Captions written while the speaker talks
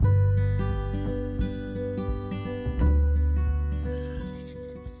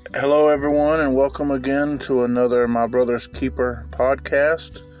Hello, everyone, and welcome again to another My Brother's Keeper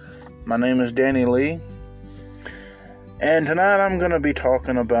podcast. My name is Danny Lee, and tonight I'm going to be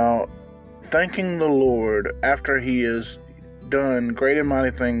talking about thanking the Lord after He has done great and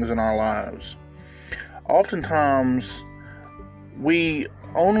mighty things in our lives. Oftentimes, we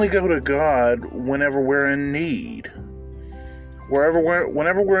only go to God whenever we're in need.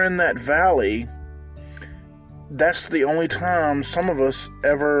 Whenever we're in that valley, that's the only time some of us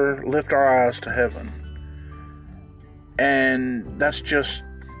ever lift our eyes to heaven. And that's just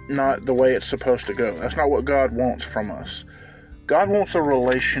not the way it's supposed to go. That's not what God wants from us. God wants a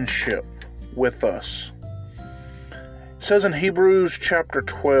relationship with us. It says in Hebrews chapter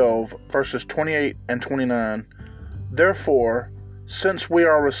 12, verses 28 and 29, "Therefore, since we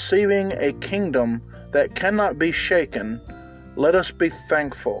are receiving a kingdom that cannot be shaken, let us be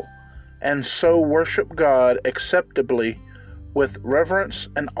thankful, and so worship God acceptably with reverence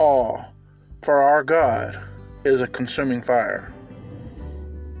and awe, for our God is a consuming fire."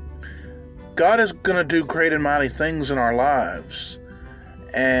 God is going to do great and mighty things in our lives,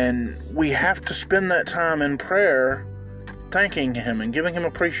 and we have to spend that time in prayer thanking Him and giving Him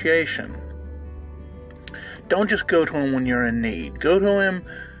appreciation. Don't just go to Him when you're in need. Go to Him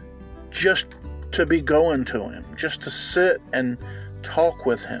just to be going to Him, just to sit and talk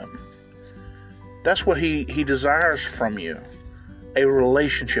with Him. That's what He desires from you. A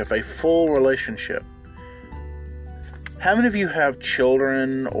relationship, a full relationship. How many of you have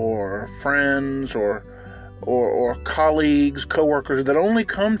children or friends or colleagues, coworkers that only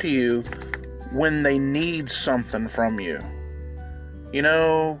come to you when they need something from you? You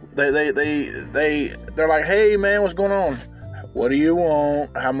know, they're like, "Hey man, what's going on? What do you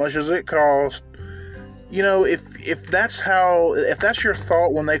want? How much does it cost?" You know, if that's your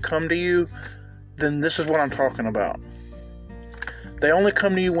thought when they come to you, then this is what I'm talking about. They only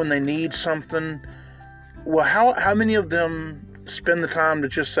come to you when they need something. Well, how many of them spend the time to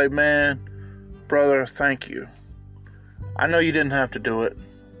just say, "Man, brother, thank you. I know you didn't have to do it,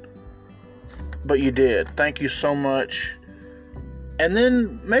 but you did. Thank you so much." And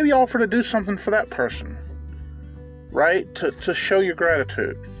then maybe offer to do something for that person, right? To show your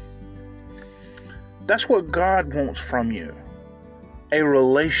gratitude. That's what God wants from you. A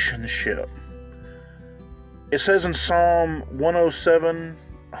relationship. It says in Psalm 107,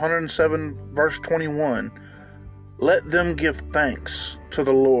 verse 21, "Let them give thanks to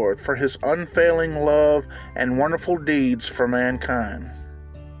the Lord for His unfailing love and wonderful deeds for mankind."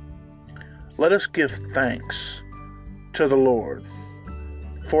 Let us give thanks to the Lord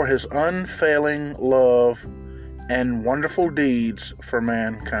for His unfailing love and wonderful deeds for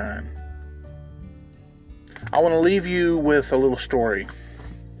mankind. I want to leave you with a little story.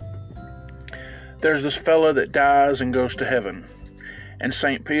 There's this fella that dies and goes to heaven, and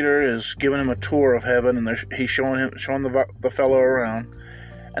St. Peter is giving him a tour of heaven, and he's showing the fellow around,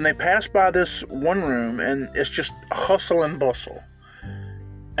 and they pass by this one room, and it's just hustle and bustle.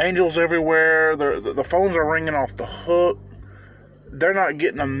 Angels everywhere. The phones are ringing off the hook. They're not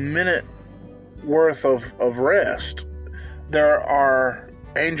getting a minute worth of rest. There are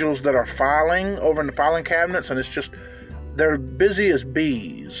angels that are filing over in the filing cabinets, and it's just, they're busy as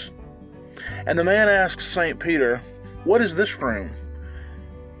bees. And the man asks St. Peter, "What is this room?"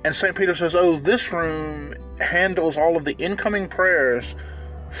 And St. Peter says, "Oh, this room handles all of the incoming prayers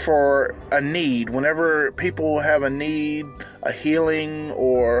for a need. Whenever people have a need, a healing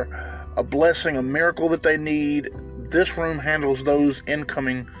or a blessing, a miracle that they need, this room handles those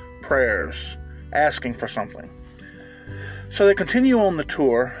incoming prayers, asking for something." So they continue on the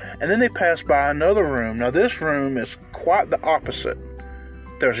tour, and then they pass by another room. Now this room is quite the opposite.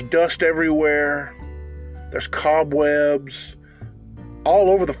 There's dust everywhere. There's cobwebs all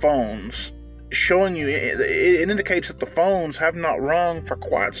over the phones, showing you, it indicates that the phones have not rung for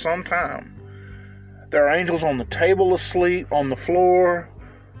quite some time. There are angels on the table asleep, on the floor.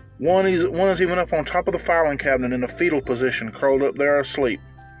 One is even up on top of the filing cabinet in a fetal position, curled up there asleep.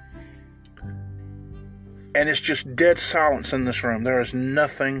 And it's just dead silence in this room. There is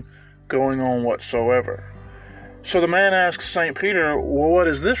nothing going on whatsoever. So the man asks St. Peter, "Well, what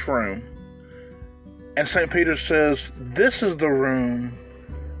is this room?" And St. Peter says, "This is the room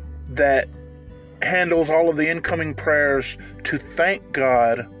that handles all of the incoming prayers to thank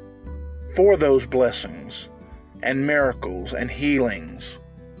God for those blessings and miracles and healings.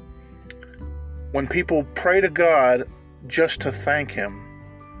 When people pray to God just to thank Him,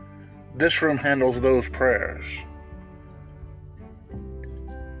 this room handles those prayers."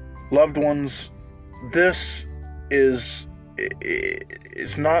 Loved ones, this is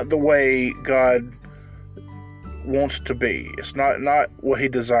not the way God wants to be. It's not what he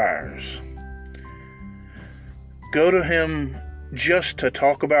desires. Go to him just to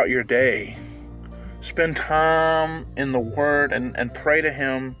talk about your day. Spend time in the Word and pray to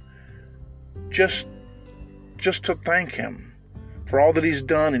him just to thank him for all that he's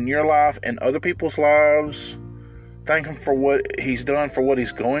done in your life and other people's lives. Thank him for what he's done, for what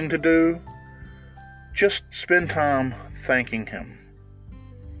he's going to do. Just spend time thanking him.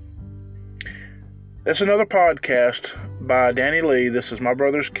 That's another podcast by Danny Lee. This is My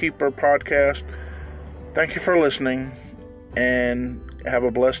Brother's Keeper podcast. Thank you for listening, and have a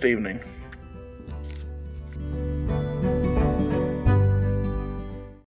blessed evening.